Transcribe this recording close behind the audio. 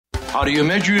How do you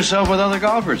measure yourself with other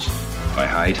golfers? By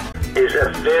height. It's a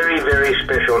very, very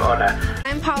special honor.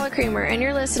 I'm Paula Creamer, and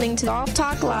you're listening to Golf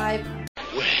Talk Live.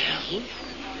 Well,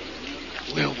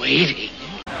 we're waiting.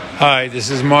 Hi, this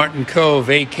is Martin Cove,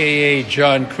 a.k.a.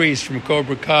 John Kreese from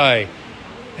Cobra Kai,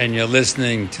 and you're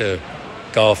listening to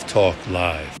Golf Talk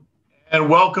Live. And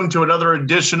welcome to another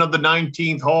edition of the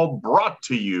 19th Hole, brought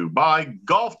to you by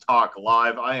Golf Talk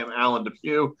Live. I am Alan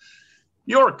Depew,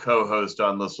 your co-host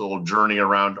on this little journey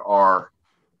around our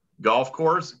golf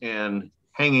course and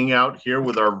hanging out here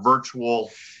with our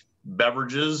virtual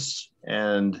beverages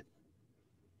and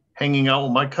hanging out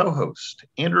with my co-host,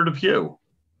 Andrew Depew.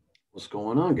 What's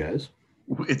going on, guys?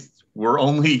 We're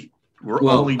only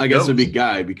I guess it'd be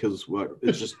Guy because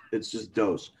it's just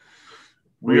Dose.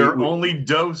 We are only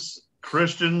Dose.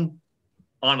 Christian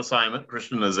on assignment.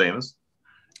 Christian Azamis.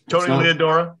 Tony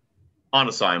Leodora on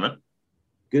assignment.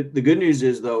 Good. The good news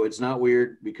is, though, it's not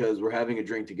weird because we're having a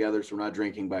drink together, so we're not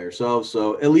drinking by ourselves.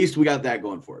 So at least we got that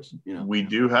going for us. You know, we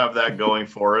do have that going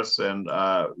for us. And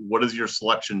what is your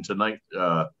selection tonight,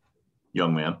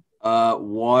 young man?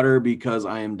 Water, because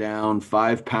I am down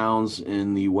 5 pounds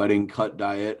in the wedding cut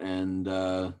diet, and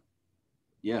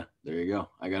yeah, there you go.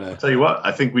 I'll tell you what,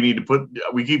 I think we need to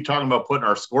we keep talking about putting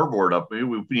our scoreboard up. Maybe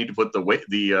we need to put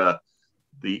the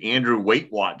Andrew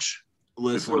weight watch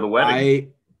before the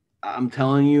wedding. I'm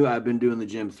telling you, I've been doing the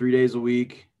gym 3 days a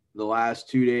week. The last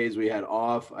 2 days we had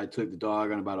off, I took the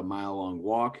dog on about a mile-long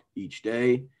walk each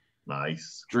day.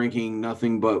 Nice. Drinking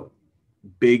nothing but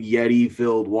big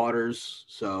Yeti-filled waters.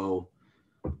 So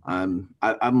I'm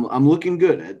looking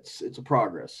good. It's a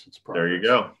progress. There you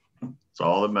go. It's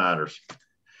all that matters.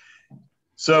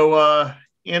 So,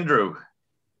 Andrew,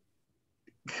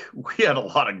 we had a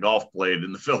lot of golf played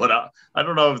in the Philadelphia. I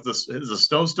don't know if is the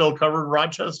snow still covered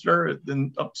Rochester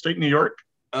in upstate New York?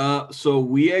 So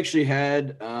we actually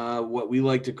had what we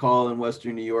like to call in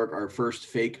Western New York our first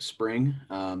fake spring.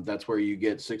 That's where you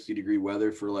get 60-degree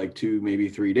weather for like 2, maybe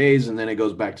 3 days, and then it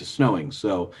goes back to snowing.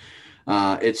 So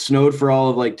it snowed for all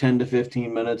of like 10 to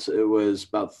 15 minutes. It was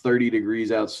about 30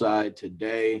 degrees outside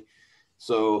today.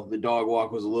 So the dog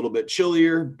walk was a little bit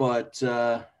chillier, but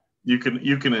you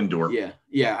can endure. Yeah.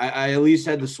 I at least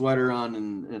had the sweater on,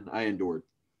 and I endured.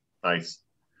 Nice.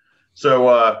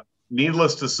 So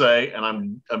needless to say,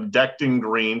 and I'm decked in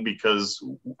green because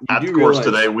at the course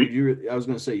today I was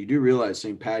going to say, you do realize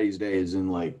St. Patty's Day is in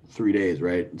like 3 days,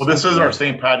 right? Well, this is our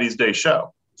St. Patty's Day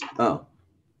show. Oh.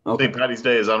 Okay. St. Patty's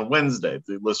Day is on Wednesday.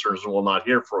 The listeners will not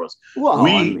hear from us. Well,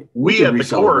 we at the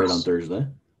course on Thursday.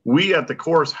 We at the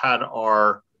course had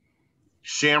our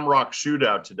Shamrock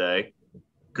Shootout today.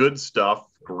 Good stuff,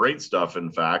 great stuff.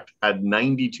 In fact, had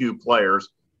 92 players.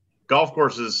 Golf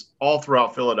courses all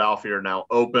throughout Philadelphia are now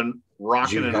open,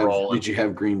 rocking and rolling. Did you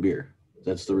have green beer?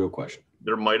 That's the real question.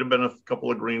 There might have been a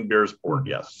couple of green beers poured.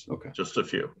 Yes. Okay. Just a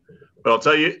few. But I'll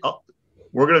tell you,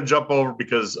 we're going to jump over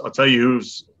because I'll tell you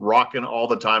who's rocking all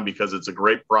the time because it's a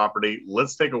great property.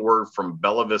 Let's take a word from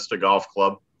Bella Vista Golf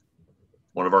Club,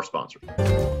 one of our sponsors.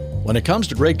 When it comes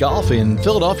to great golf in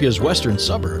Philadelphia's western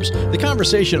suburbs, the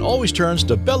conversation always turns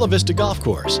to Bella Vista Golf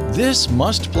Course. This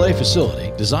must-play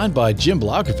facility, designed by Jim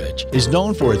Blaukovich, is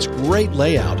known for its great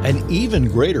layout and even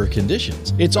greater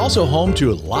conditions. It's also home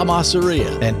to La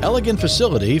Masseria, an elegant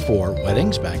facility for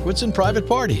weddings, banquets, and private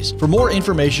parties. For more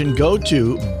information, go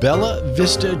to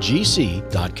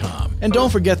bellavistagc.com. And don't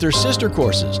forget their sister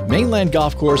courses, Mainland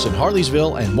Golf Course in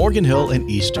Harleysville and Morgan Hill in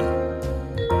Easton.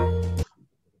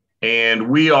 And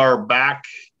we are back.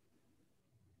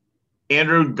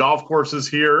 Andrew, golf courses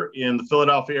here in the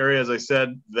Philadelphia area, as I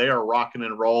said, they are rocking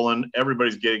and rolling.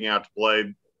 Everybody's getting out to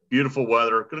play. Beautiful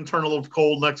weather. Going to turn a little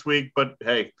cold next week, but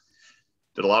hey,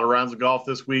 did a lot of rounds of golf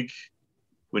this week.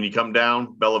 When you come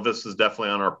down, Bella Vista is definitely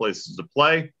on our places to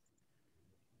play.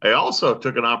 I also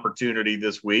took an opportunity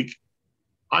this week.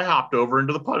 I hopped over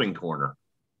into the putting corner.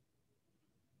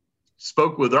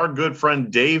 Spoke with our good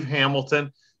friend Dave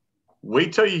Hamilton.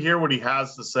 Wait till you hear what he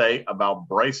has to say about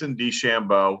Bryson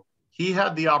DeChambeau. He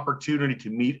had the opportunity to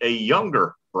meet a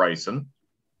younger Bryson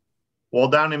while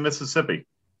down in Mississippi.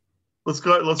 Let's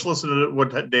listen to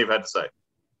what Dave had to say.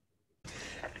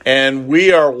 And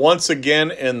we are once again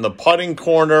in the putting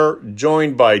corner,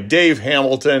 joined by Dave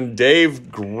Hamilton.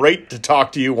 Dave, great to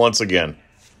talk to you once again.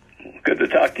 Good to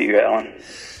talk to you, Alan.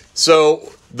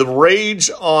 So the rage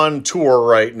on tour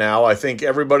right now, I think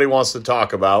everybody wants to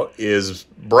talk about, is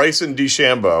Bryson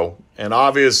DeChambeau. And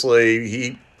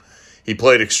obviously he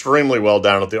played extremely well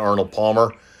down at the Arnold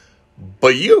Palmer.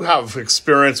 But you have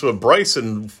experience with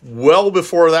Bryson well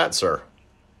before that, sir.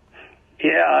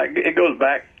 Yeah, it goes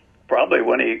back probably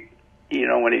when he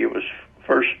was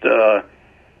first,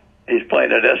 he's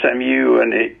played at SMU,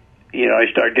 and he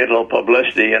started getting a little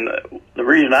publicity, and the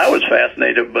reason I was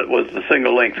fascinated was the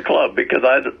single length club, because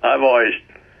I've always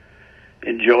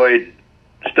enjoyed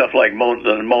stuff like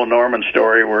the Mo Norman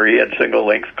story where he had single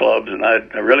length clubs, and I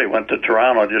really went to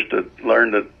Toronto just to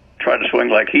learn to try to swing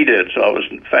like he did. So I was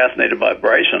fascinated by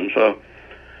Bryson. So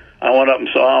I went up and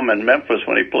saw him in Memphis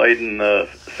when he played in the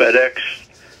FedEx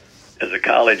as a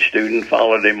college student,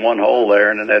 followed him one hole there,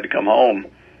 and then had to come home.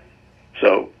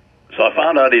 So I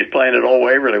found out he was playing at Old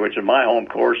Waverly, which is my home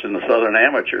course in the Southern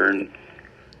Amateur, and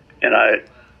I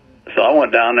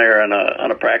went down there on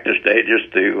a practice day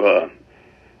just to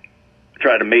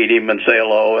try to meet him and say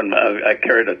hello, and I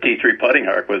carried a T3 putting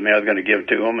arc with me I was going to give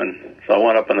to him, and so I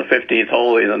went up on the 15th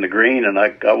hole. He's on the green, and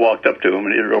I walked up to him,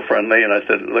 and he was real friendly, and I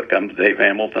said, look, I'm Dave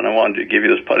Hamilton. I wanted to give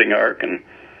you this putting arc and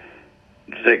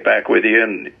to take back with you,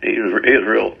 and he was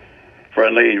real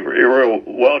friendly, real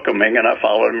welcoming, and I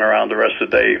followed him around the rest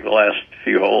of the day, the last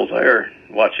few holes there,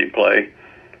 watched him play,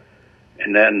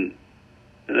 and then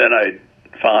I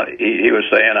found he was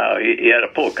saying how he had a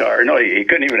pull card. No, he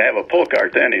couldn't even have a pull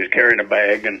card then. He was carrying a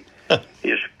bag, and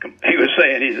he was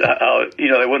saying how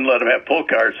they wouldn't let him have pull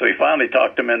cards. So he finally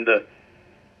talked him into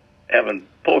having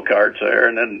pull cards there,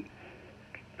 and then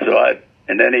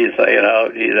he's saying how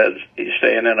he's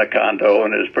staying in a condo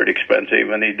and it's pretty expensive,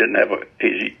 and he didn't have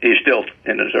he's still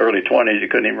in his early 20s. He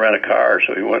couldn't even rent a car,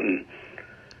 so he wouldn't.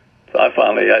 So I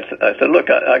said,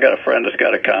 look, I got a friend that's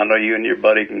got a condo. You and your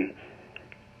buddy can.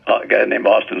 A guy named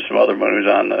Austin Smotherman, who's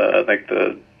on I think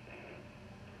the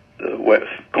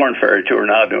Corn Ferry Tour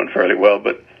now, doing fairly well.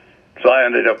 But so he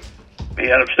ended up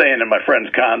staying in my friend's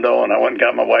condo, and I went and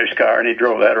got my wife's car, and he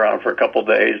drove that around for a couple of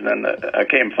days, and then I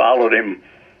followed him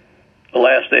the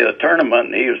last day of the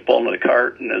tournament, and he was pulling the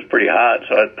cart, and it was pretty hot,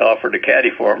 so I offered to caddy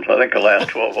for him. So I think the last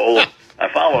 12 holes, I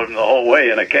followed him the whole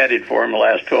way, and I caddied for him the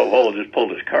last 12 holes, just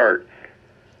pulled his cart,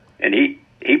 and he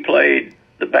played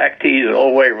the back tees at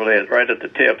Old Waverly right at the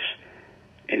tips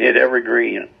and hit every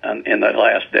green in that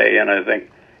last day, and I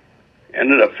think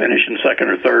ended up finishing second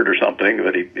or third or something,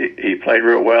 but he played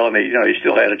real well, and he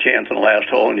still had a chance in the last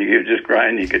hole, and you could just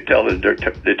grind. You could tell his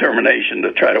determination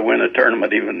to try to win the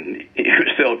tournament, even he was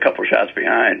still a couple shots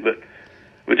behind, but it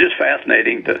was just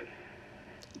fascinating to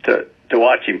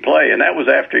watch him play, and that was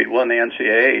after he'd won the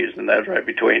NCAAs, and that was right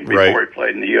before he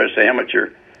played in the U.S. Amateur.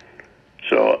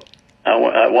 So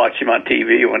I watched him on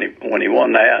TV when he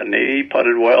won that, and he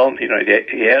putted well. He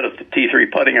had a T3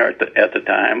 putting art at the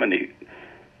time, and he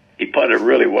putted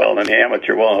really well in the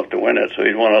amateur, well enough to win it. So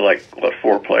he's one of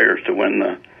 4 players to win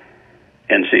the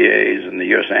NCAAs and the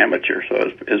U.S. Amateur.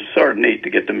 So it's sort of neat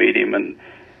to get to meet him and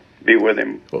be with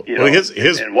him,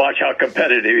 and watch how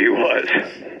competitive he was.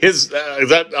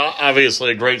 That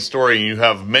obviously a great story, and you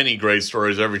have many great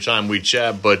stories every time we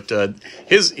chat. But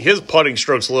his putting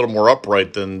stroke's a little more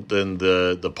upright than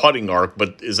the putting arc.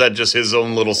 But is that just his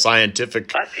own little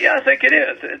scientific? Yeah, I think it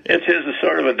is. It's his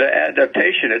sort of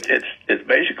adaptation. It's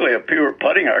basically a pure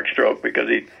putting arc stroke because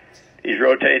he's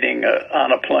rotating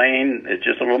on a plane. It's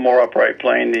just a little more upright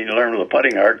plane than you learn with a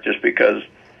putting arc, just because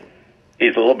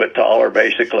he's a little bit taller,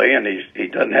 basically, and he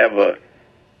doesn't have the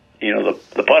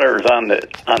putter is on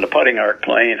the putting arc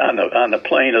plane on the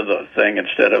plane of the thing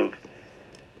instead of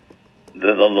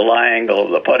the lie angle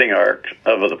of the putting arc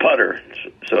of the putter.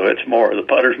 So it's the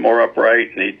putter's more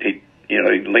upright, and he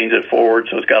leans it forward,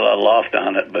 so it's got a lot of loft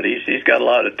on it. But he's got a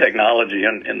lot of technology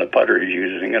in the putter he's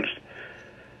using, and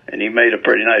he made a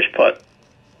pretty nice putt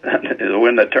to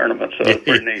win that tournament. So it's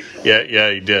pretty neat.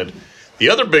 Yeah, he did. The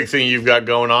other big thing you've got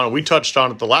going on, and we touched on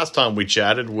it the last time we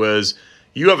chatted, was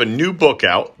you have a new book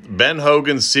out, Ben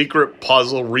Hogan's Secret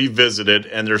Puzzle Revisited,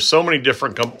 and there's so many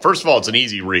different first of all, it's an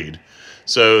easy read.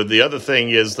 So the other thing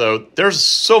is, though, there's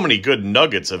so many good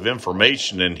nuggets of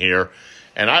information in here,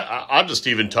 and I'll just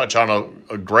even touch on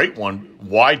a great one,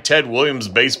 why Ted Williams'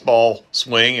 baseball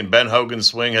swing and Ben Hogan's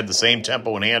swing had the same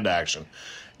tempo and hand action.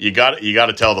 You got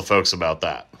to tell the folks about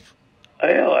that.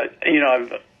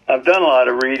 I've done a lot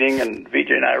of reading, and VJ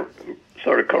and I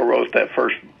sort of co-wrote that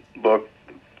first book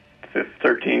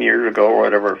 13 years ago or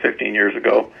whatever, 15 years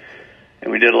ago,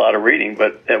 and we did a lot of reading.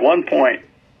 But at one point,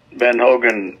 Ben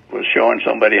Hogan was showing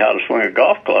somebody how to swing a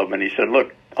golf club, and he said,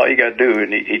 look, all you got to do,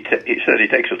 and he said he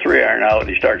takes a 3-iron out and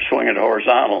he starts swinging it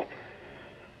horizontal,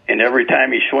 and every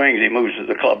time he swings, he moves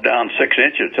the club down 6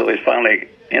 inches until he's finally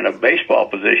in a baseball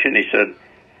position. He said,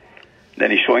 then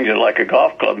he swings it like a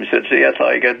golf club. He said, see, that's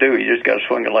all you got to do. You just got to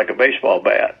swing it like a baseball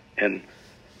bat. And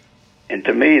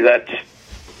to me, that's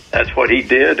what he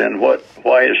did, and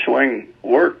why his swing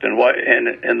worked, and why.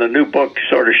 And the new book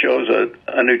sort of shows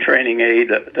a new training aid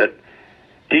that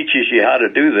teaches you how to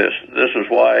do this. This is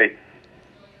why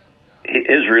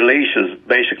his release is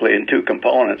basically in two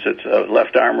components. It's a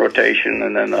left arm rotation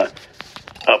and then a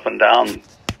up and down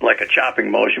like a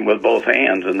chopping motion with both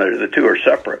hands, and the two are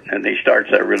separate. And he starts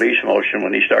that release motion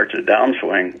when he starts a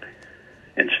downswing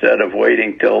instead of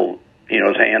waiting till,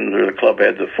 his hands or the club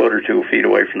head's a foot or 2 feet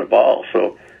away from the ball.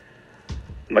 So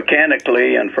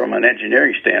mechanically and from an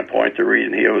engineering standpoint, the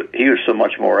reason he was so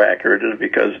much more accurate is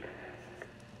because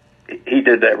he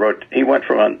did that. He went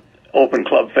from an open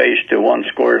club face to one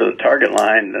square to the target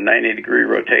line, the 90-degree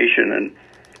rotation, and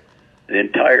the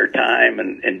entire time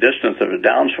and distance of a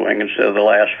downswing instead of the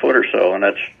last foot or so, and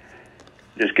that's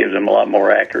just gives him a lot more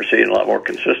accuracy and a lot more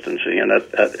consistency. And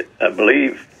I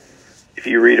believe if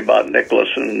you read about Nicklaus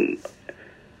and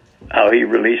how he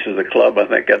releases the club, I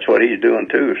think that's what he's doing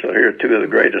too. So here are two of the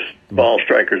greatest ball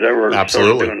strikers ever,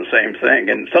 absolutely, sort of doing the same thing.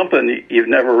 And something you've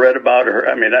never read about or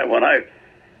when I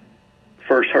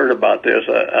first heard about this,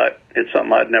 it's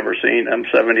something I'd never seen. I'm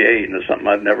 78, and it's something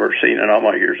I'd never seen in all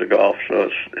my years of golf. So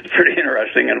it's pretty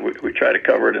interesting, and we try to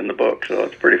cover it in the book. So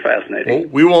it's pretty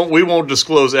fascinating. Well, we won't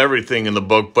disclose everything in the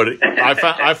book, but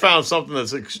I found something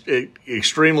that's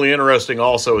extremely interesting.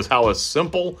 Also, is how a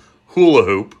simple hula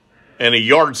hoop and a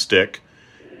yardstick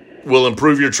will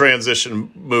improve your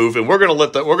transition move, and we're going to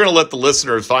let the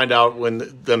listeners find out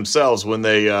themselves when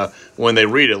they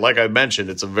read it. Like I mentioned,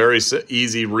 it's a very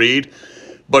easy read.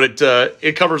 But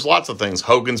it covers lots of things.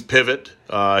 Hogan's pivot,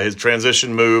 his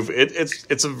transition move.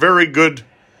 It's a very good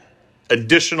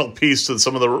additional piece to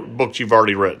some of the books you've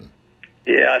already written.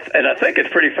 Yeah, and I think it's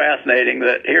pretty fascinating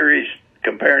that here he's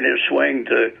comparing his swing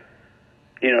to,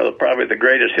 probably the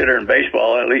greatest hitter in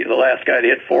baseball. At least the last guy to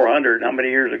hit 400. How many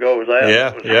years ago was that?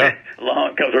 Yeah.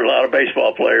 Long, because there are a lot of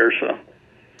baseball players. So.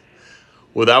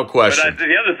 Without question. But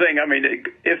the other thing,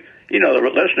 if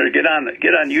the listeners get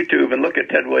on YouTube and look at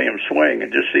Ted Williams' swing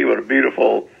and just see what a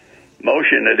beautiful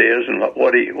motion it is and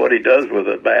what he does with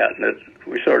a bat. And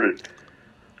we sort of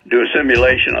do a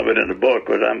simulation of it in the book,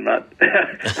 but I'm not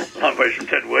long way from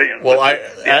Ted Williams. Well,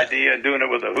 the idea of doing it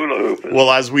with a hula hoop.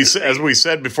 Well, as we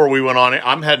said before we went on,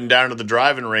 I'm heading down to the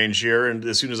driving range here, and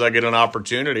as soon as I get an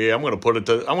opportunity, I'm going to put it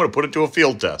to a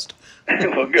field test.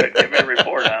 Well, good. Give me a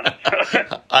report on it.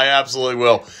 I absolutely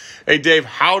will. Hey, Dave,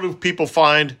 how do people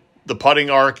find the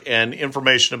Putting Arc and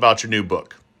information about your new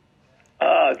book?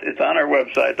 It's on our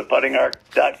website,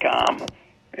 theputtingarc.com,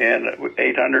 and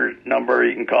 800 number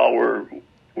you can call. We're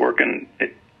working.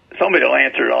 Somebody will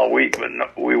answer it all week, but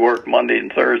we work Monday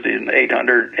and Thursday, and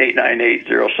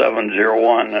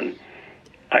 800-898-0701, and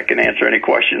I can answer any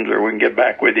questions, or we can get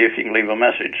back with you if you can leave a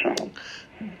message. So.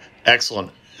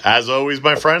 Excellent. As always,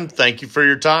 my friend, thank you for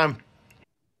your time.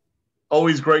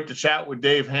 Always great to chat with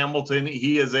Dave Hamilton.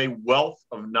 He is a wealth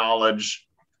of knowledge.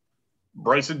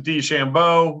 Bryson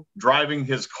DeChambeau, driving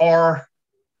his car,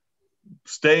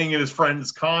 staying in his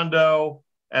friend's condo,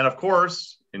 and of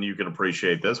course, and you can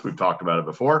appreciate this, we've talked about it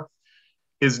before,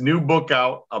 his new book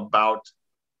out about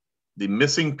the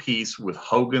missing piece with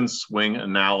Hogan's swing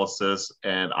analysis.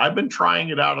 And I've been trying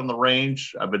it out on the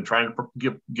range. I've been trying to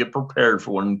get prepared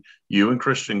for when you and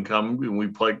Christian come and we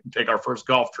take our first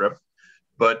golf trip.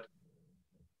 But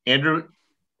Andrew,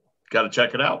 got to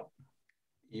check it out.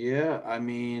 Yeah,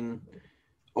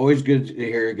 always good to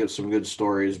hear some good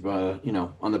stories, but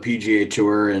on the PGA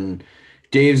Tour, and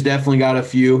Dave's definitely got a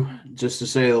few, just to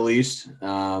say the least.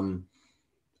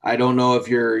 I don't know if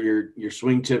your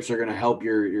swing tips are going to help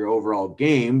your overall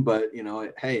game, but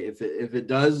hey, if it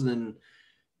does, then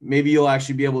maybe you'll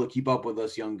actually be able to keep up with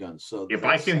us young guns. So if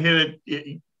I can now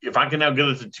get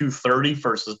it to 230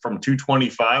 versus from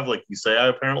 225, like you say, I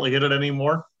apparently hit it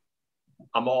anymore,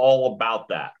 I'm all about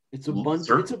that. It's a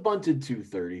bunted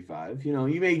 235.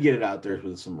 You may get it out there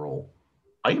with some roll.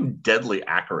 I am deadly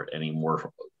accurate anymore.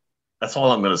 That's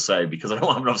all I'm going to say, because I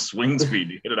don't have enough swing speed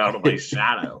to hit it out of my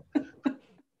shadow.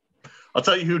 I'll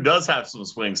tell you who does have some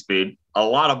swing speed. A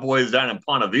lot of boys down in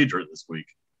Ponte Vedra this week.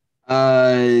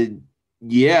 Yeah.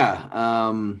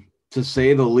 To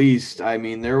say the least.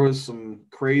 There was some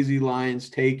crazy lines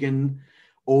taken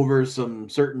over some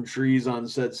certain trees on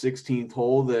said 16th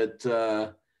hole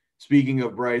that, speaking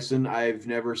of Bryson, I've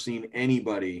never seen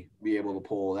anybody be able to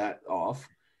pull that off.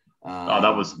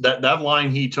 That was that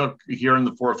line he took here in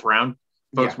the fourth round.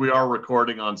 Folks, yeah. We are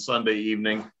recording on Sunday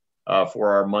evening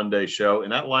for our Monday show,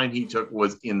 and that line he took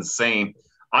was insane.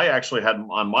 I actually had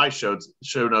on my show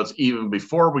notes even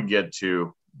before we get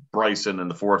to Bryson in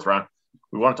the fourth round.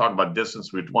 We want to talk about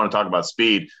distance. We want to talk about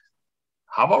speed.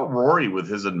 How about Rory with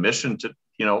his admission to,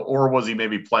 or was he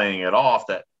maybe playing it off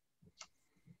that?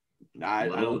 I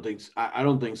don't think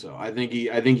so. I think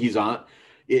he's on.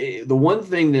 The one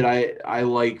thing that I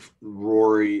like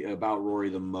about Rory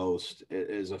the most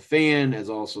as a fan, as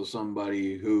also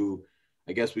somebody who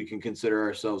I guess we can consider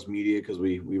ourselves media because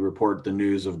we report the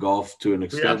news of golf to an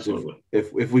extent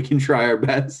if we can try our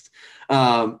best,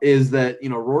 is that,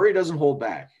 Rory doesn't hold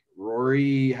back.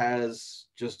 Rory has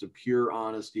just a pure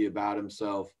honesty about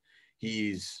himself.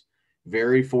 He's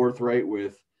very forthright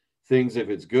with things if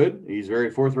it's good. He's very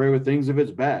forthright with things if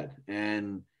it's bad.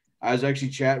 And I was actually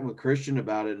chatting with Christian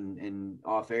about it and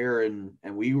off air, and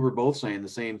we were both saying the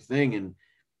same thing. And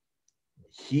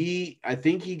I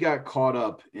think he got caught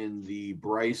up in the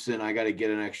Bryson, I got to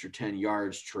get an extra 10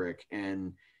 yards trick,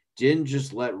 and didn't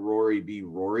just let Rory be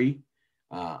Rory.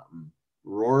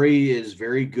 Rory is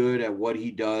very good at what he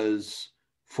does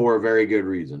for a very good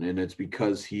reason. And it's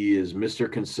because he is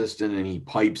Mr. Consistent and he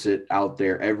pipes it out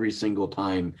there every single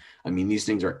time. I mean, these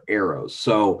things are arrows.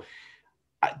 So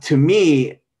to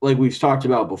me, like we've talked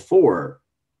about before,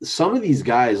 some of these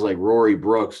guys like Rory,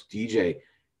 Brooks, DJ,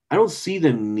 I don't see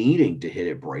them needing to hit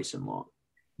it Bryson long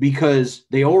because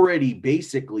they already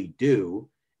basically do,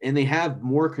 and they have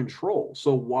more control.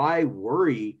 So why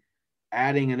worry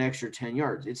adding an extra 10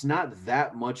 yards? It's not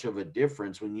that much of a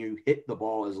difference when you hit the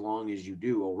ball as long as you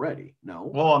do already.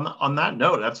 No. Well, on that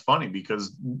note, that's funny because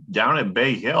down at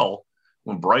Bay Hill,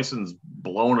 when Bryson's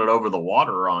blown it over the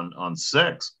water on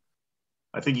 6,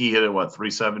 I think he hit it,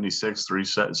 376,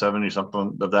 370,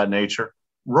 something of that nature.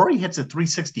 Rory hits it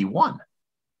 361.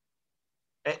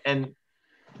 And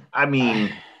I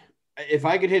mean, if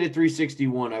I could hit it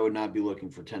 361, I would not be looking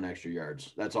for 10 extra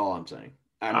yards. That's all I'm saying.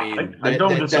 I mean, I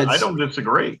don't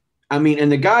disagree. I mean,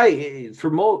 and the guy for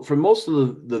most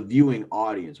of the viewing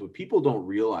audience, what people don't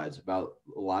realize about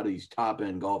a lot of these top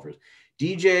end golfers,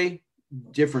 DJ,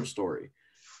 different story.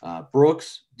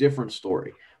 Brooks, different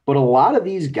story. But a lot of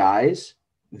these guys,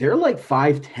 they're like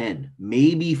 5'10",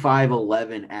 maybe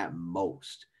 5'11" at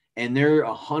most. And they're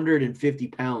 150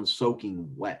 pounds soaking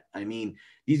wet. I mean,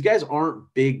 these guys aren't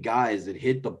big guys that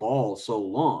hit the ball so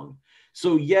long.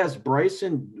 So, yes,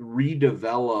 Bryson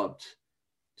redeveloped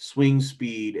swing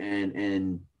speed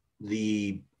and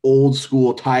the old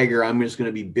school Tiger, I'm just going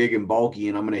to be big and bulky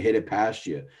and I'm going to hit it past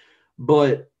you.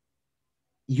 But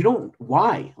you don't –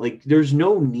 why? Like, there's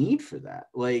no need for that.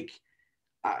 Like,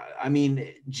 I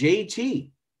mean,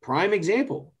 JT, prime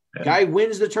example. Guy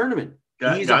wins the tournament.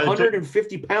 He's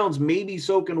 150 pounds, maybe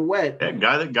soaking wet.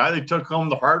 Yeah, guy that took home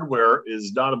the hardware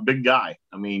is not a big guy.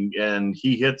 I mean, and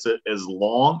he hits it as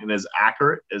long and as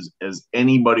accurate as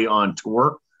anybody on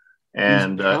tour.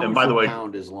 And by the way,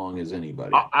 pound as long as anybody.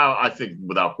 I think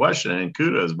without question. And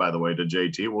kudos, by the way, to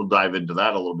JT. We'll dive into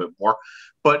that a little bit more.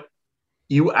 But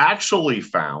you actually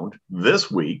found this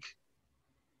week,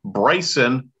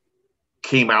 Bryson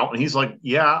came out and he's like,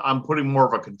 "Yeah, I'm putting more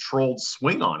of a controlled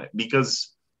swing on it because."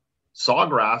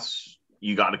 Sawgrass,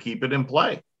 you got to keep it in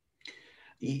play.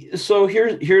 So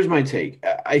here's my take.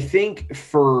 I think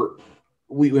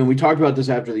when we talked about this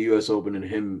after the U.S. Open and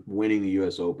him winning the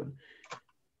U.S. Open,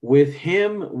 with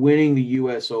him winning the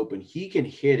U.S. Open, he can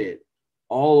hit it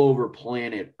all over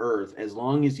planet Earth as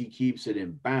long as he keeps it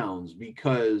in bounds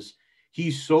because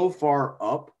he's so far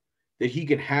up that he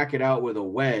can hack it out with a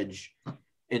wedge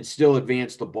and still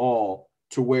advance the ball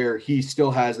to where he still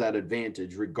has that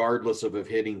advantage, regardless of if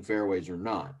hitting fairways or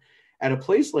not. At a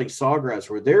place like Sawgrass,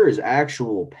 where there is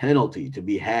actual penalty to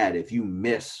be had if you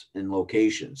miss in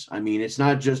locations. I mean, it's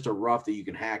not just a rough that you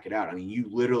can hack it out. I mean, you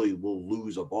literally will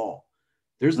lose a ball.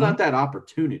 There's not that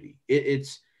opportunity.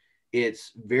 It's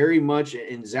very much,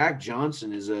 and Zach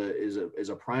Johnson is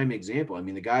a prime example. I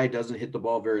mean, the guy doesn't hit the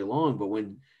ball very long, but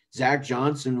when Zach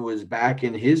Johnson was back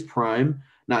in his prime,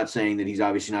 not saying that he's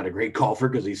obviously not a great golfer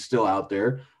because he's still out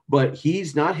there, but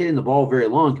he's not hitting the ball very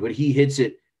long, but he hits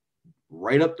it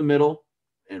right up the middle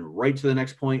and right to the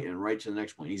next point and right to the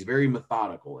next point. He's very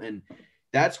methodical. And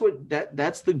that's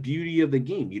the beauty of the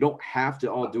game. You don't have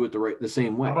to all do it the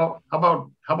same way. How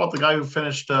about the guy who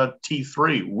finished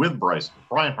T3 with Bryson,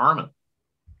 Brian Harman?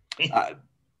 No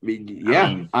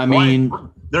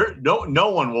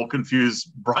one will confuse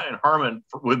Brian Harman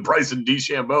with Bryson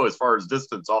DeChambeau as far as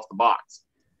distance off the box.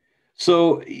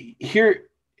 So here's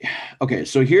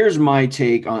my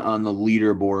take on the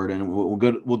leaderboard, and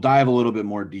we'll dive a little bit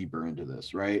more deeper into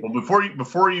this, right? Well,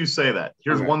 before you say that,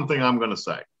 here's one thing I'm going to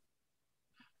say.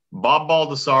 Bob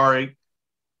Baldessari,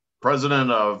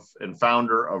 president of and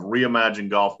founder of Reimagine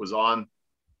Golf, was on,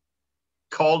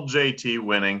 called JT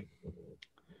winning.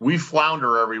 We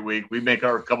flounder every week. We make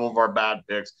a couple of our bad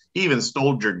picks. He even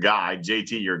stole your guy,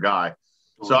 JT, your guy.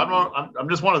 So I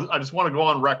just want to go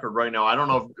on record right now. I don't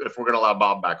know if we're going to allow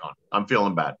Bob back on. I'm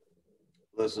feeling bad.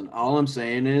 Listen, all I'm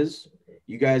saying is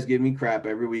you guys give me crap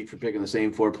every week for picking the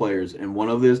same 4 players. And one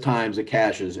of those times it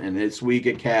cashes, and this week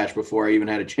it cashed before I even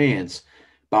had a chance.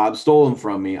 Bob stole them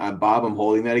from me. I'm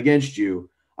holding that against you.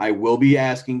 I will be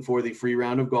asking for the free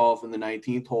round of golf in the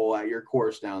 19th hole at your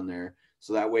course down there.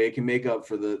 So that way it can make up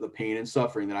for the pain and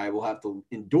suffering that I will have to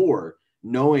endure,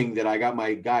 knowing that I got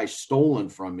my guy stolen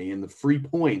from me and the free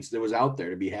points that was out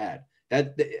there to be had. You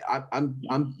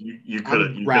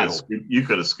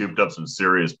could have scooped up some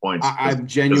serious points. I'm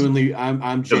genuinely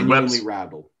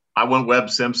rattled. I went Webb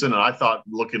Simpson, and I thought,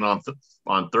 looking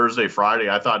on Thursday, Friday,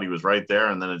 I thought he was right there,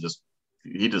 and then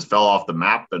he just fell off the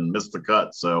map and missed the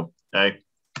cut. So hey,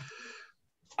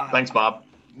 thanks, Bob.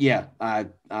 Yeah,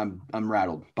 I'm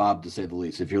rattled, Bob, to say the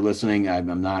least. If you're listening,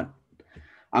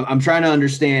 I'm trying to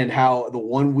understand how the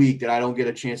 1 week that I don't get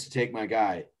a chance to take my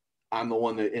guy, I'm the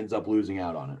one that ends up losing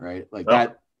out on it, right? Like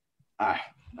that. All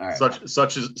right.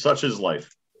 Such is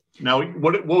life. Now,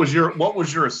 what was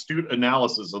your astute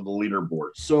analysis of the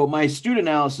leaderboard? So my astute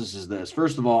analysis is this.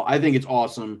 First of all, I think it's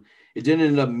awesome. It didn't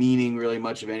end up meaning really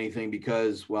much of anything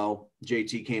because, well,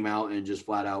 JT came out and just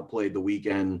flat out played the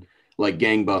weekend like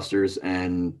gangbusters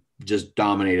and just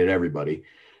dominated everybody.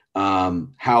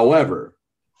 However,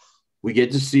 we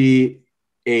get to see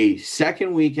a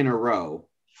second week in a row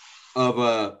of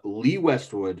a Lee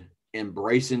Westwood and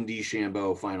Bryson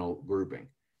DeChambeau final grouping.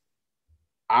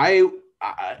 I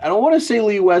don't want to say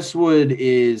Lee Westwood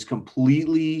is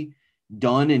completely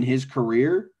done in his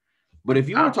career, but if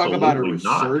you want to talk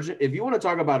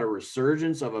about a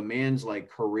resurgence of a man's like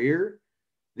career,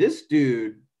 this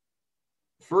dude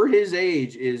for his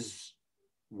age is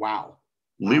wow.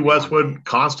 Lee Westwood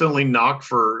constantly knocked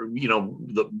for,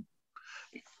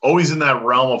 always in that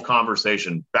realm of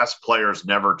conversation, best players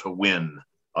never to win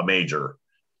a major.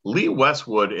 Lee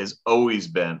Westwood has always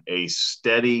been a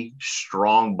steady,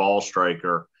 strong ball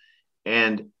striker.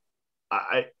 And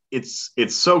it's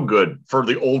so good for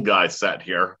the old guy set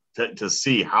here to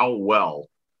see how well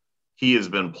he has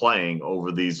been playing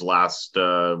over these last,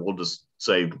 we'll just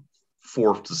say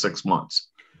 4 to 6 months.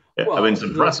 Well, I mean, it's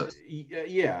impressive.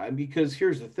 Yeah, because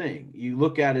here's the thing. You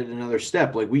look at it another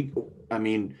step.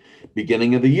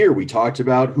 Beginning of the year, we talked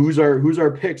about who's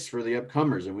our picks for the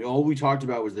upcomers, and all we talked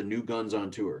about was the new guns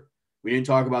on tour. We didn't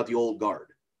talk about the old guard.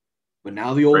 But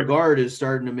now the old guard is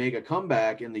starting to make a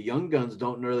comeback, and the young guns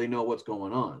don't really know what's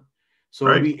going on. So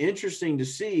it'll be interesting to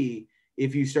see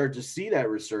if you start to see that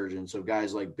resurgence of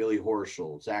guys like Billy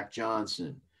Horschel, Zach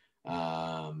Johnson,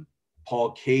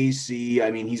 Paul Casey. I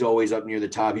mean, he's always up near the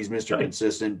top. He's Mr.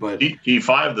 Consistent, but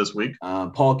T5 this week.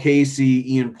 Paul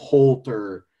Casey, Ian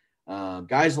Poulter,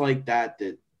 guys like that.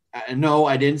 No,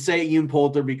 I didn't say Ian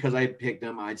Poulter because I picked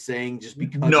him. I'm saying just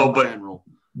because in general.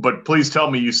 But please tell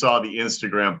me you saw the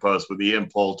Instagram post with Ian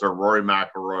Poulter, Rory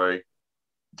McIlroy,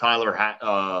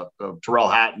 Terrell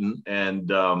Hatton, and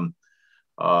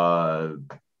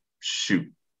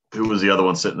who was the other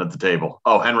one sitting at the table?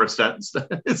 Oh, Henrik Stenson.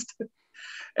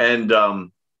 And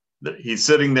he's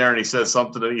sitting there and he says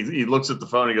something. He looks at the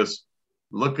phone. And he goes,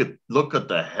 look at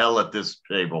the hell at this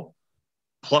table.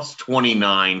 Plus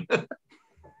 29.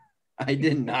 I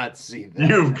did not see that.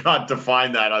 You've got to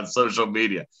find that on social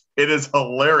media. It is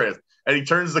hilarious. And he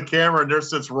turns the camera and there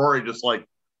sits Rory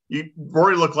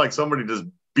Rory looked like somebody just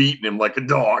beating him like a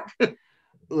dog.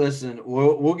 Listen,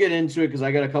 we'll get into it because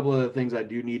I got a couple of things I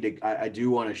do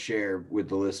want to share with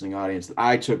the listening audience that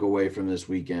I took away from this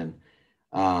weekend.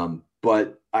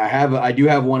 But I do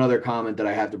have one other comment that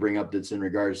I have to bring up that's in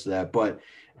regards to that. But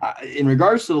in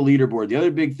regards to the leaderboard, the other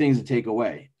big things to take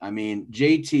away. I mean,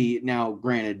 JT, now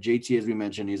granted, JT, as we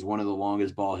mentioned, is one of the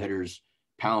longest ball hitters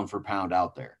pound for pound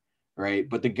out there, right?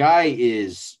 But the guy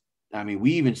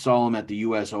we even saw him at the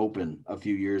US Open a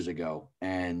few years ago.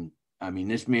 And I mean,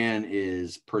 this man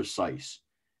is precise.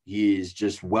 He is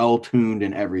just well-tuned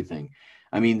in everything.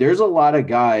 I mean, there's a lot of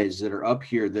guys that are up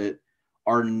here that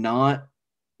are not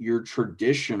your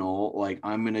traditional, like,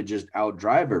 I'm going to just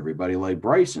outdrive everybody like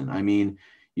Bryson. I mean,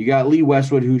 you got Lee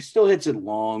Westwood, who still hits it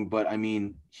long, but I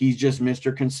mean, he's just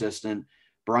Mr. Consistent.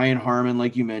 Brian Harman,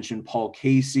 like you mentioned, Paul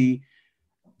Casey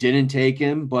didn't take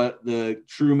him, but the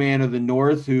true man of the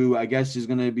North, who I guess is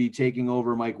going to be taking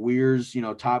over Mike Weir's,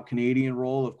 top Canadian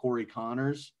role of Corey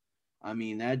Connors. I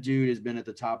mean, that dude has been at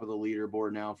the top of the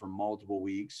leaderboard now for multiple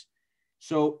weeks.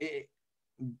 So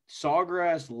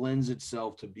Sawgrass lends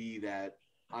itself to be that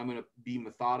I'm going to be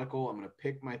methodical. I'm going to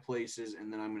pick my places,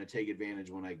 and then I'm going to take advantage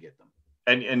when I get them.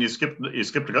 And you skipped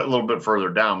a little bit further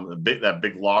down, that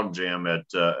big log jam at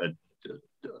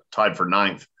tied for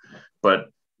 9th.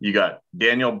 But you got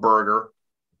Daniel Berger,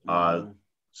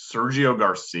 Sergio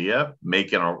Garcia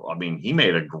he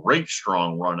made a great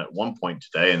strong run at one point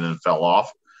today and then fell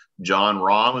off. John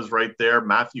Rahm is right there.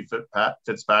 Matthew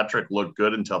Fitzpatrick looked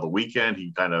good until the weekend.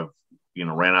 He kind of,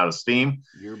 ran out of steam.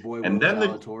 Your boy, and then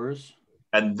Zalatoris.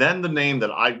 And then the name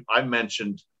that I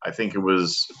mentioned, I think it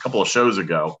was a couple of shows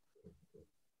ago,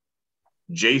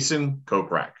 Jason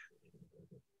Kokrak.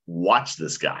 Watch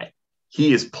this guy.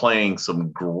 He is playing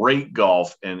some great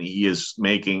golf, and he is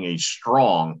making a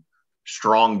strong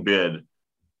bid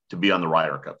to be on the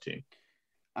Ryder Cup team.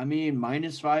 I mean,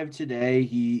 -5 today.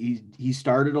 He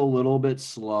started a little bit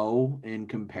slow in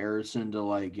comparison to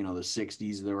the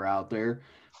 60s that were out there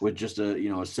with just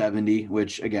a 70,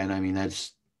 which again, I mean,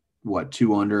 that's what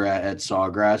 2 under at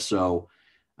Sawgrass. So,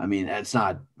 I mean, that's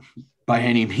not by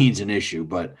any means an issue,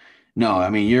 but no, I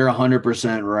mean, you're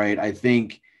 100% right. I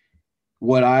think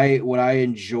what I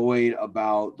enjoyed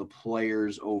about the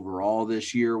players overall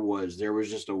this year was there was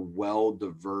just a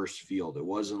well-diverse field. It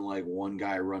wasn't like one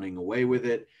guy running away with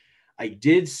it. I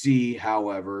did see,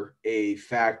 however, a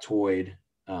factoid,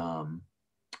 and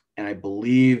I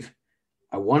believe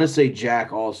I want to say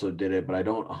Jack also did it, but I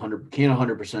can't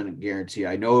 100% guarantee.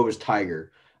 I know it was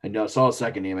Tiger. I saw a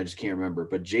second name. I just can't remember.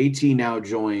 But JT now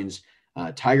joins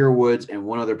Tiger Woods and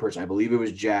one other person. I believe it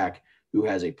was Jack, who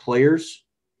has a Players,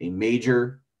 a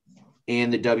Major,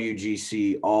 and the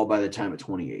WGC all by the time of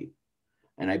 28.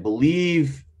 And I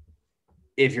believe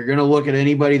if you're going to look at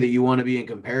anybody that you want to be in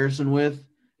comparison with,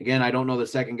 again, I don't know the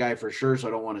second guy for sure, so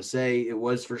I don't want to say it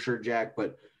was for sure Jack,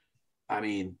 but I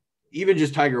mean, even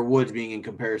just Tiger Woods being in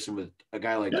comparison with a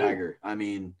guy like Tiger, I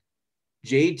mean,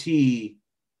 JT,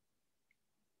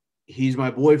 he's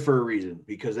my boy for a reason,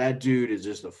 because that dude is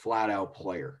just a flat out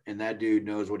player, and that dude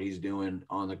knows what he's doing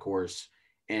on the course.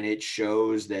 And it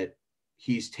shows that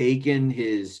he's taken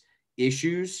his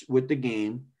issues with the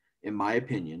game, in my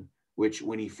opinion, which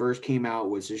when he first came out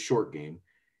was his short game.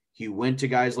 He went to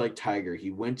guys like Tiger.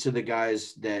 He went to the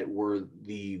guys that were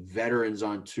the veterans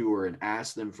on tour and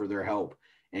asked them for their help.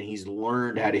 And he's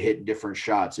learned how to hit different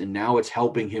shots. And now it's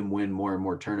helping him win more and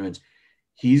more tournaments.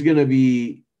 He's going to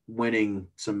be winning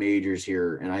some majors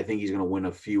here. And I think he's going to win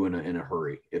a few in a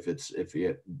hurry, if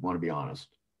you want to be honest.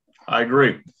 I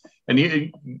agree.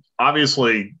 And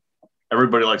obviously,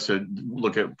 everybody likes to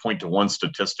point to one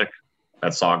statistic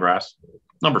at Sawgrass,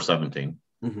 number 17.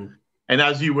 Mm-hmm. And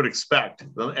as you would expect,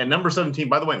 and number 17,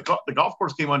 by the way, the golf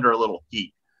course came under a little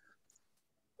heat.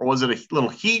 Or was it a little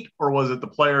heat, or was it the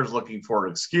players looking for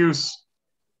an excuse?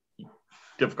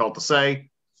 Difficult to say.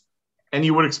 And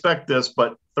you would expect this,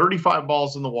 but 35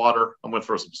 balls in the water. I'm going to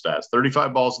throw some stats.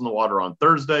 35 balls in the water on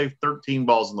Thursday, 13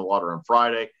 balls in the water on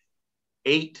Friday,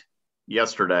 8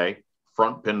 yesterday,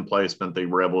 front pin placement. They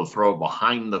were able to throw it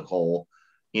behind the hole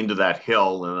into that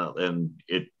hill, and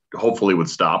it hopefully would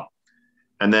stop.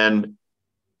 And then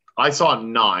I saw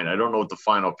 9. I don't know what the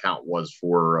final count was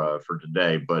for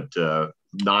today, but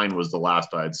 9 was the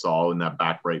last I saw in that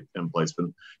back right pin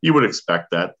placement. You would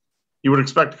expect that. You would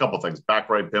expect a couple of things. Back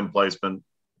right pin placement,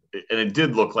 and it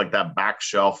did look like that back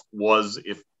shelf was,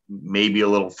 if maybe a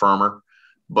little firmer,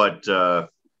 but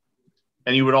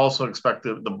and you would also expect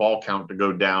the ball count to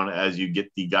go down as you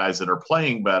get the guys that are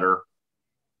playing better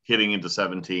hitting into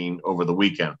 17 over the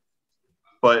weekend.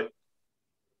 But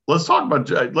let's talk about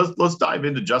let's dive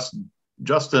into Justin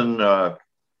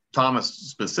Thomas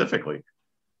specifically.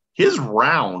 His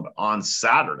round on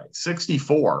Saturday,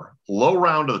 64, low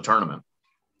round of the tournament,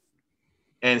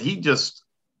 and he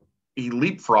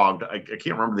leapfrogged. I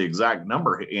can't remember the exact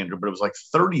number, Andrew, but it was like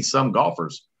 30 some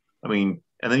golfers. I mean,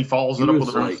 and then he follows it up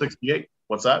with around 68.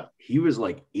 What's that? He was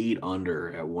like 8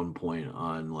 under at one point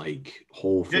on like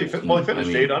hole 15. Yeah, he finished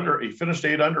 8 under. He finished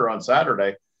 8 under on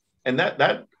Saturday, and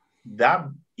that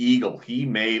eagle he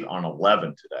made on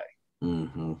 11 today.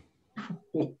 Mm-hmm.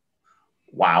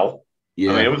 Wow.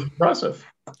 Yeah, I mean, it was impressive.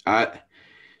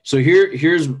 So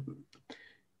here's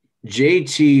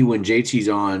JT. When JT's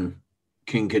on,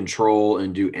 can control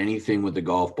and do anything with the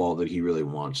golf ball that he really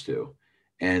wants to.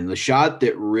 And the shot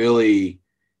that really,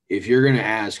 if you're going to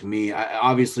ask me,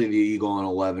 obviously the eagle on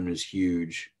 11 is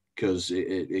huge because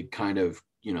it kind of,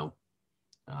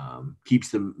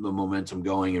 keeps the momentum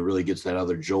going and really gets that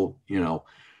other jolt,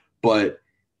 but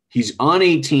he's on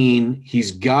 18.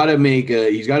 He's got to make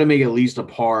at least a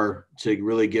par to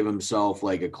really give himself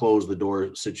like a close the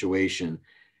door situation.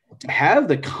 To have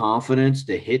the confidence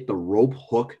to hit the rope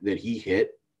hook that he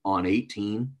hit on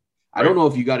 18, I don't know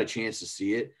if you got a chance to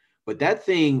see it, but that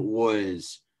thing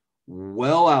was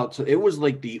well out. It was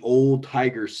like the old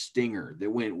Tiger Stinger that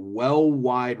went well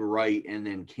wide right and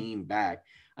then came back.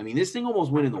 I mean, this thing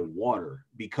almost went in the water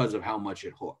because of how much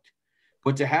it hooked.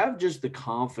 But to have just the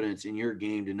confidence in your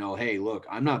game to know, hey, look,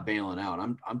 I'm not bailing out.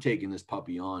 I'm taking this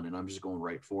puppy on and I'm just going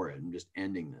right for it. I'm just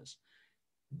ending this.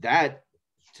 That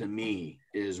to me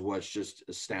is what's just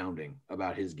astounding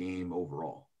about his game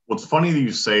overall. Well, it's funny that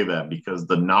you say that because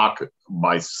the knock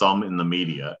by some in the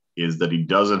media is that he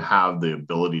doesn't have the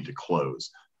ability to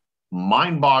close.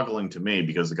 Mind-boggling to me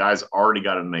because the guy's already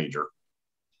got a major.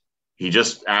 He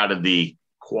just added the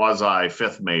quasi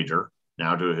fifth major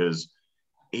now to his.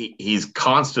 He's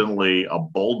constantly a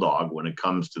bulldog when it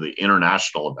comes to the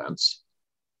international events.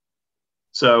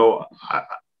 So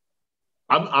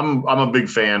I'm a big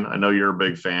fan. I know you're a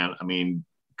big fan. I mean,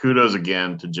 kudos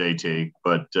again to JT,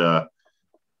 but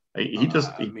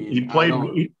he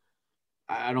played.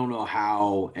 I don't know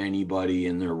how anybody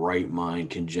in their right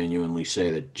mind can genuinely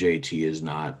say that JT is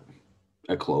not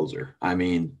a closer. I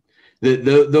mean,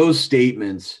 those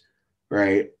statements,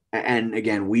 right? And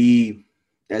again, we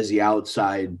as the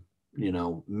outside,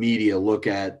 media look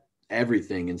at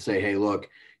everything and say, hey, look,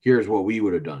 here's what we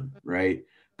would have done, right?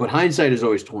 But hindsight is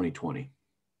always 20/20,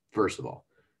 first of all.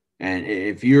 And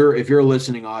if you're a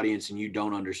listening audience and you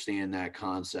don't understand that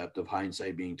concept of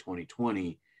hindsight being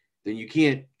 20/20, then you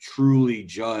can't truly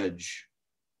judge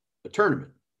a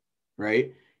tournament,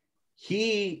 right?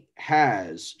 He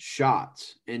has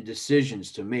shots and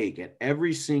decisions to make at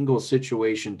every single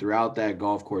situation throughout that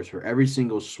golf course for every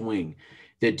single swing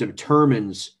that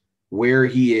determines where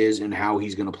he is and how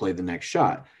he's going to play the next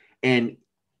shot. And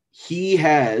he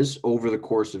has, over the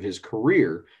course of his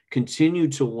career,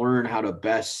 continued to learn how to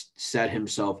best set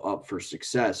himself up for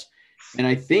success. And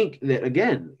I think that,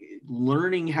 again,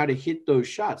 learning how to hit those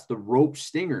shots, the rope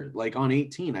stinger, like on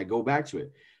 18, I go back to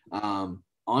it. On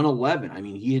 11, I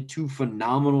mean, he had two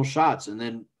phenomenal shots and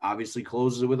then obviously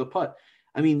closes it with a putt.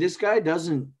 I mean, this guy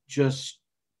doesn't just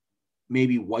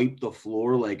maybe wipe the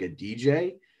floor like a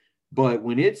DJ, but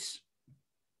when if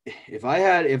I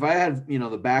had,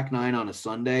 the back nine on a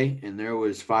Sunday and there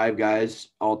was 5 guys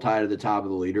all tied at the top of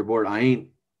the leaderboard, I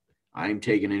ain't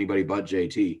taking anybody but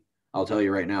JT. I'll tell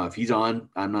you right now, if he's on,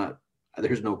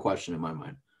 there's no question in my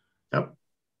mind. Yep.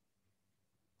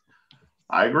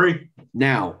 I agree.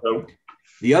 Now,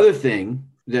 the other thing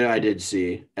that I did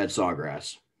see at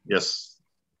Sawgrass. Yes.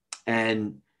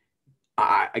 And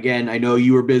I know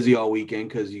you were busy all weekend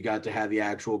because you got to have the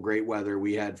actual great weather.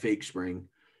 We had fake spring,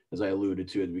 as I alluded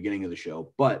to at the beginning of the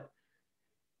show. But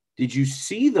did you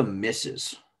see the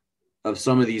misses of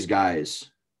some of these guys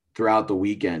throughout the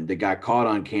weekend that got caught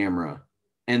on camera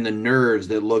and the nerves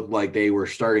that looked like they were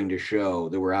starting to show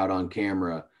that were out on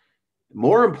camera?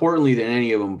 More importantly than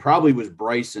any of them probably was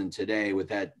Bryson today with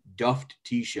that duffed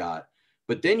tee shot.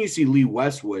 But then you see Lee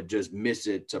Westwood just miss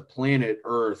it to planet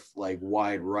Earth, like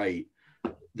wide right,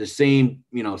 the same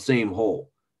hole.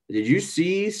 Did you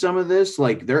see some of this?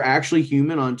 Like they're actually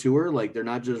human on tour. Like they're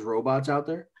not just robots out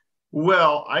there.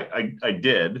 Well, I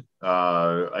did.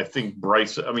 I think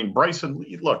Bryson,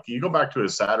 look, you go back to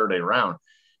his Saturday round.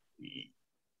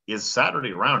 His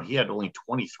Saturday round, he had only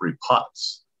 23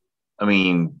 putts. I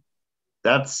mean,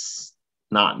 that's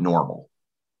not normal,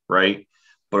 right?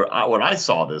 But what I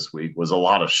saw this week was a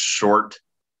lot of short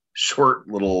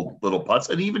little putts.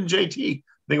 And even JT, I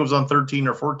think it was on 13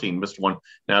 or 14, missed one.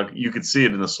 Now, you could see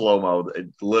it in the slow-mo. It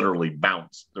literally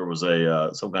bounced. There was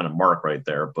some kind of mark right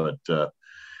there. But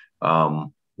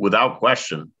without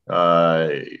question,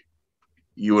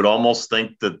 you would almost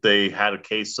think that they had a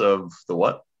case of the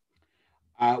what?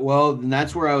 Well,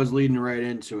 that's where I was leading right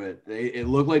into it. It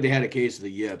looked like they had a case of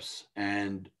the yips.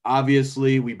 And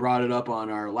obviously, we brought it up on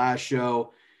our last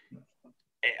show.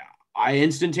 I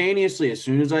instantaneously, as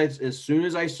soon as I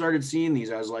started seeing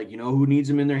these, I was like, who needs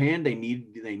them in their hand? They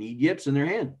need yips in their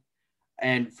hand.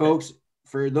 And folks,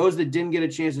 for those that didn't get a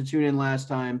chance to tune in last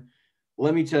time,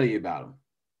 let me tell you about them.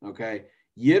 Okay.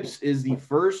 Yips is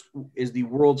the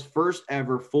world's first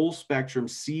ever full spectrum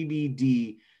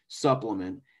CBD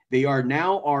supplement. They are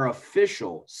now our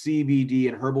official CBD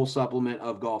and herbal supplement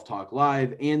of Golf Talk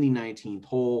Live and the 19th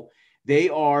hole. They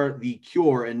are the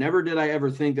cure, and never did I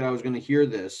ever think that I was going to hear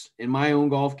this in my own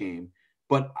golf game,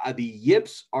 but the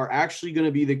yips are actually going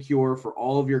to be the cure for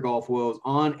all of your golf woes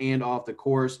on and off the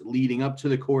course, leading up to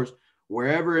the course,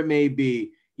 wherever it may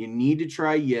be. You need to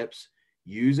try yips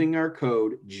using our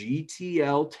code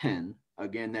GTL10.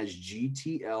 Again, that's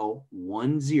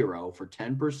GTL10 for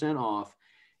 10% off.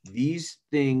 These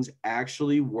things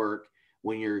actually work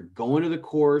when you're going to the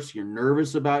course, you're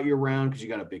nervous about your round because you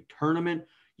got a big tournament.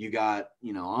 You got,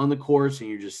 on the course and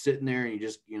you're just sitting there and you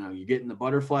just, you're getting the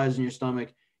butterflies in your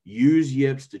stomach. Use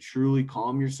yips to truly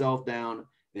calm yourself down.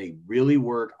 They really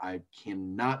work. I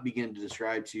cannot begin to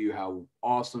describe to you how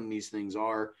awesome these things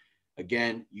are.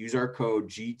 Again, use our code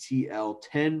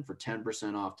GTL10 for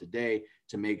 10% off today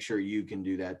to make sure you can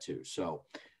do that too. So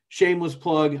shameless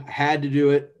plug, had to do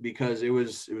it because it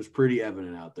was pretty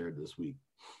evident out there this week.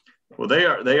 Well, they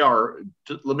are.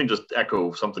 Let me just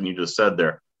echo something you just said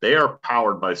there. They are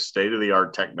powered by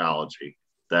state-of-the-art technology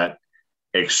that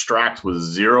extracts with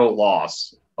zero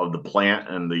loss of the plant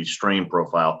and the strain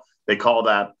profile. They call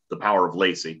that the power of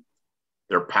Lacey.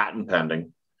 They're patent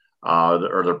pending,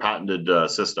 or their patented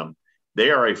system.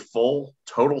 They are a full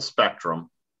total spectrum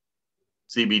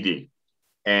CBD.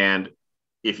 And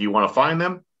if you want to find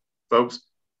them, folks,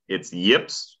 it's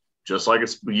Yips, just like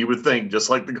you would think, just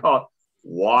like the call,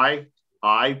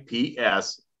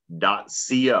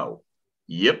 yips.co,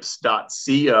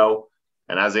 yips.co.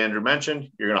 And as Andrew mentioned,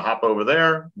 you're going to hop over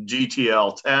there,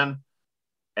 GTL10,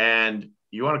 and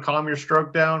you want to calm your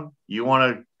stroke down? You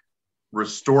want to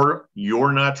restore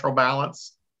your natural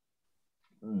balance?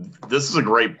 This is a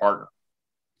great partner.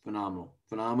 Phenomenal.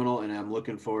 And I'm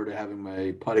looking forward to having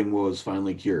my putting woes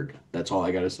finally cured. That's all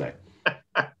I got to say.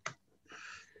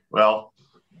 Well,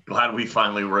 glad we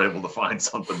finally were able to find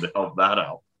something to help that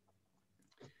out.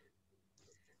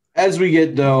 As we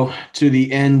get, though, to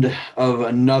the end of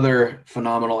another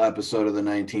phenomenal episode of the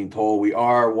 19th hole, we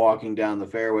are walking down the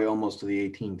fairway almost to the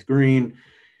 18th green. It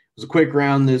was a quick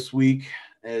round this week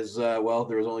as, well,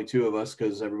 there was only two of us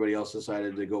because everybody else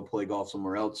decided to go play golf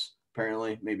somewhere else,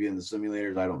 apparently, maybe in the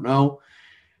simulators, I don't know.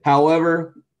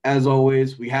 However, as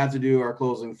always, we have to do our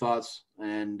closing thoughts,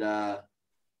 and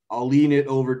I'll lean it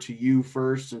over to you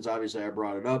first since obviously I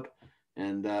brought it up.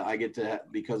 And I get to,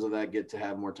 because of that, get to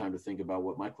have more time to think about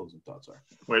what my closing thoughts are.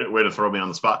 Way to throw me on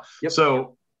the spot. Yep.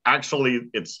 So actually,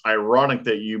 it's ironic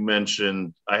that you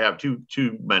mentioned, I have two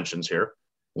mentions here.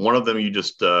 One of them, you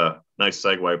just, nice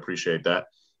segue. I appreciate that.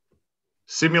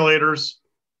 Simulators,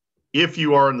 if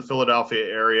you are in the Philadelphia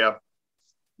area,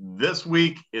 this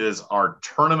week is our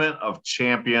Tournament of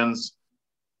Champions.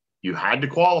 You had to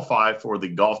qualify for the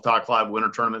Golf Talk Live Winter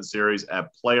Tournament Series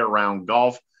at Play Around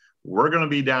Golf. We're going to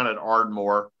be down at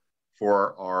Ardmore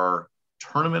for our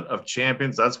Tournament of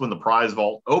Champions. That's when the prize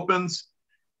vault opens,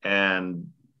 and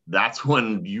that's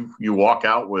when you walk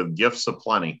out with gifts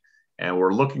aplenty. And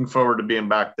we're looking forward to being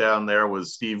back down there with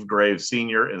Steve Graves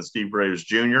Sr. and Steve Graves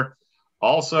Jr.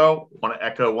 Also, want to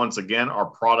echo once again our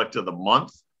product of the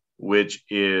month, which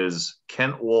is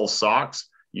Kent Wool socks.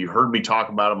 You heard me talk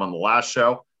about them on the last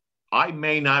show. I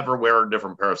may never wear a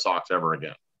different pair of socks ever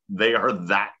again. They are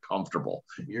that comfortable.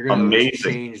 You're going to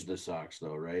change the socks,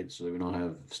 though, right? So we don't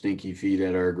have stinky feet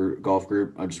at our golf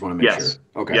group. I just want to make sure.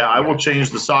 Okay. Yeah, I will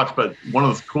change the socks. But one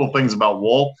of the cool things about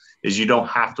wool is you don't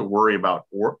have to worry about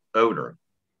odor.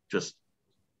 Just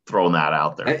throwing that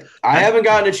out there. I haven't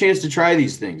gotten a chance to try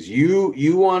these things.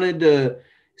 You wanted to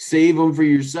save them for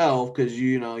yourself because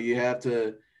you have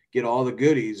to get all the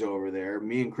goodies over there.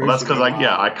 Me and Chris. Well, that's because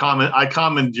I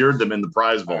commandeered them in the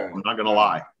prize vault. Right. I'm not going to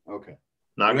lie. Okay.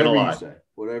 Not going to lie.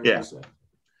 Whatever you say.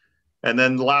 And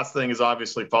then the last thing is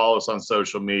obviously follow us on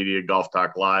social media, Golf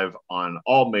Talk Live on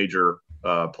all major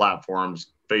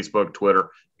platforms, Facebook, Twitter,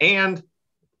 and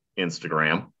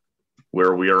Instagram,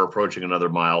 where we are approaching another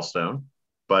milestone.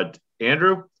 But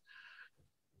Andrew,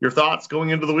 your thoughts going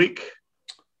into the week?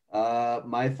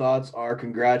 My thoughts are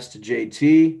congrats to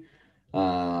JT.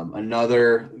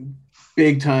 Another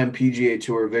big-time PGA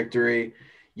Tour victory.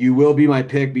 You will be my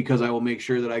pick because I will make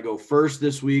sure that I go first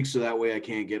this week so that way I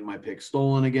can't get my pick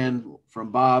stolen again from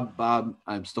Bob. Bob,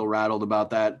 I'm still rattled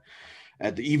about that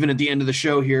even at the end of the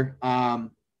show here. My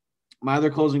other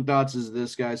closing thoughts is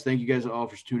this, guys. Thank you guys all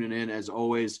for tuning in. As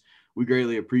always, we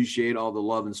greatly appreciate all the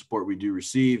love and support we do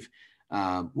receive.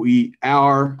 We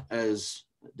are, as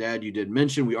Dad, you did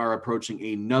mention, we are approaching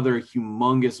another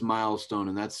humongous milestone,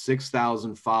 and that's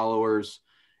 6,000 followers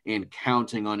and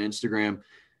counting on Instagram.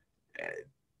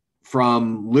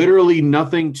 From literally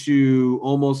nothing to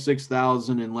almost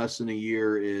 6,000 in less than a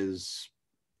year is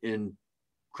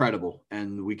incredible.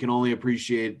 And we can only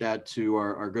appreciate that to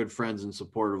our good friends and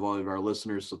support of all of our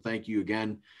listeners. So thank you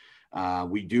again.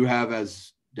 We do have,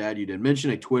 as Dad, you did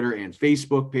mention, a Twitter and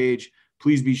Facebook page.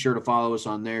 Please be sure to follow us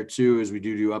on there too, as we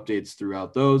do updates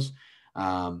throughout those.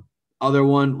 Other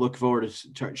one, look forward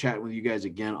to chatting with you guys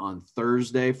again on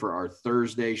Thursday for our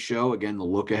Thursday show. Again, the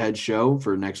look ahead show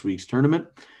for next week's tournament.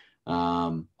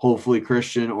 Hopefully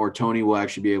Christian or Tony will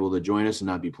actually be able to join us and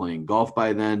not be playing golf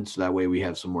by then. So that way we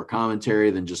have some more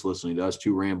commentary than just listening to us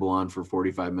two ramble on for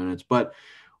 45 minutes, but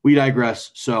we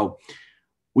digress. So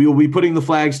we will be putting the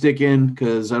flag stick in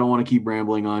because I don't want to keep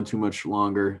rambling on too much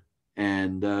longer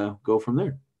and go from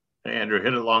there. Hey, Andrew,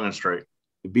 hit it long and straight.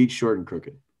 The beach short and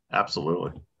crooked.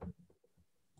 Absolutely.